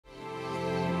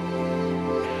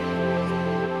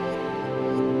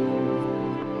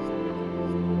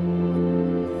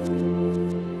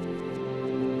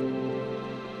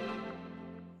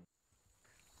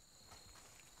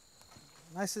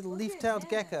Nice little leaf-tailed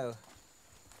gecko.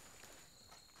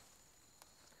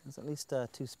 There's at least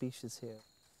 2 species here.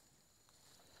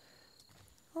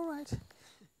 All right.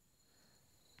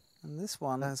 And this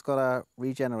one has got a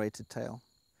regenerated tail.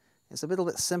 It's a little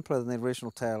bit simpler than the original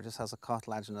tail. It just has a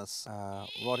cartilaginous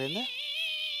rod in there.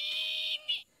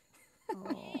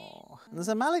 Oh. And there's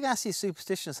a Malagasy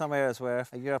superstition in some areas where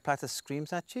if a Europlatus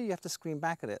screams at you, you have to scream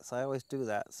back at it. So I always do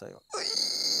that. So.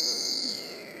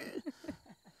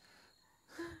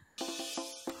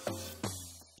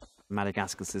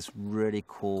 Madagascar is this really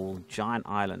cool giant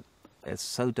island. It's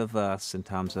so diverse in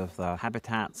terms of the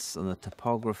habitats and the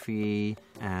topography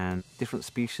and different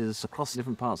species across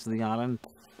different parts of the island.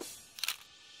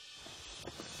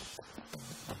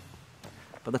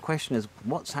 But the question is,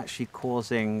 what's actually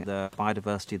causing the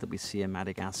biodiversity that we see in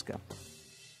Madagascar?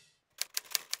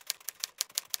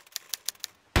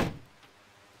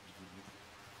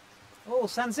 Oh,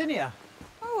 Sanzinia!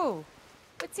 Oh,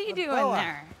 what's he doing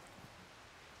there?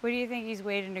 What do you think he's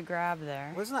waiting to grab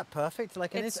there? Well, isn't that perfect?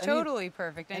 Like it's totally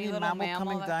perfect. Any little mammal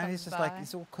coming down, comes he's just by. like,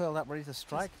 he's all curled up, ready to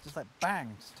strike. Just like bang,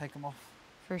 just take him off.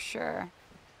 For sure.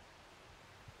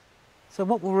 So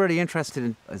what we're really interested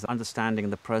in is understanding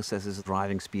the processes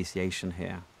driving speciation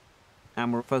here.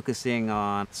 And we're focusing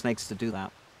on snakes to do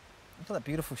that. Look at that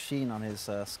beautiful sheen on his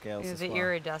scales as well. The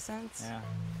iridescence? Yeah.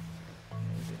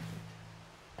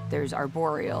 There's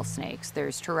arboreal snakes,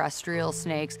 there's terrestrial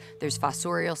snakes, there's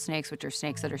fossorial snakes, which are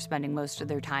snakes that are spending most of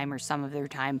their time or some of their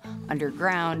time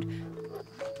underground.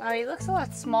 Oh, he looks a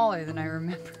lot smaller than I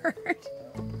remembered.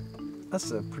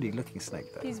 That's a pretty looking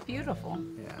snake, though. He's beautiful.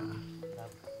 Yeah.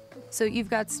 So you've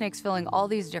got snakes filling all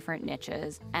these different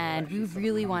niches, and we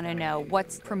really want to know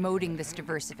what's promoting this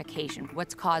diversification,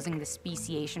 what's causing the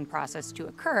speciation process to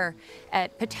occur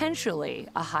at potentially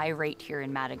a high rate here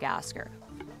in Madagascar.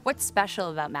 What's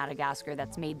special about Madagascar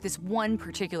that's made this one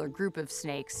particular group of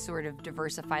snakes sort of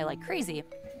diversify like crazy?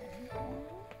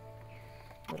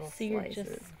 So you're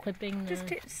just clipping the...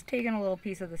 Just taking a little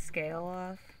piece of the scale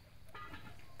off.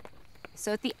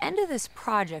 So at the end of this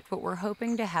project, what we're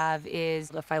hoping to have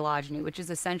is a phylogeny, which is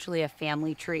essentially a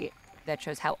family tree that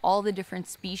shows how all the different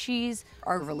species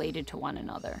are related to one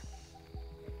another.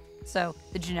 So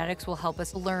the genetics will help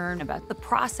us learn about the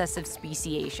process of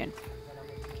speciation.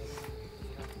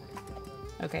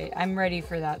 Okay, I'm ready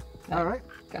for that all right.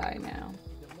 guy now.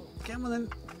 Come on then.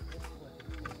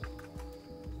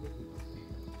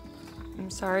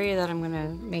 I'm sorry that I'm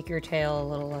gonna make your tail a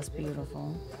little less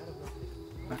beautiful.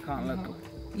 I can't look.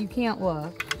 You can't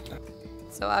look.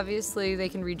 So obviously they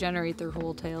can regenerate their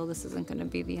whole tail. This isn't gonna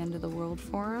be the end of the world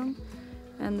for them.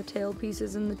 And the tail piece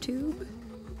is in the tube.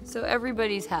 So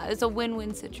everybody's it's a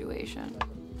win-win situation.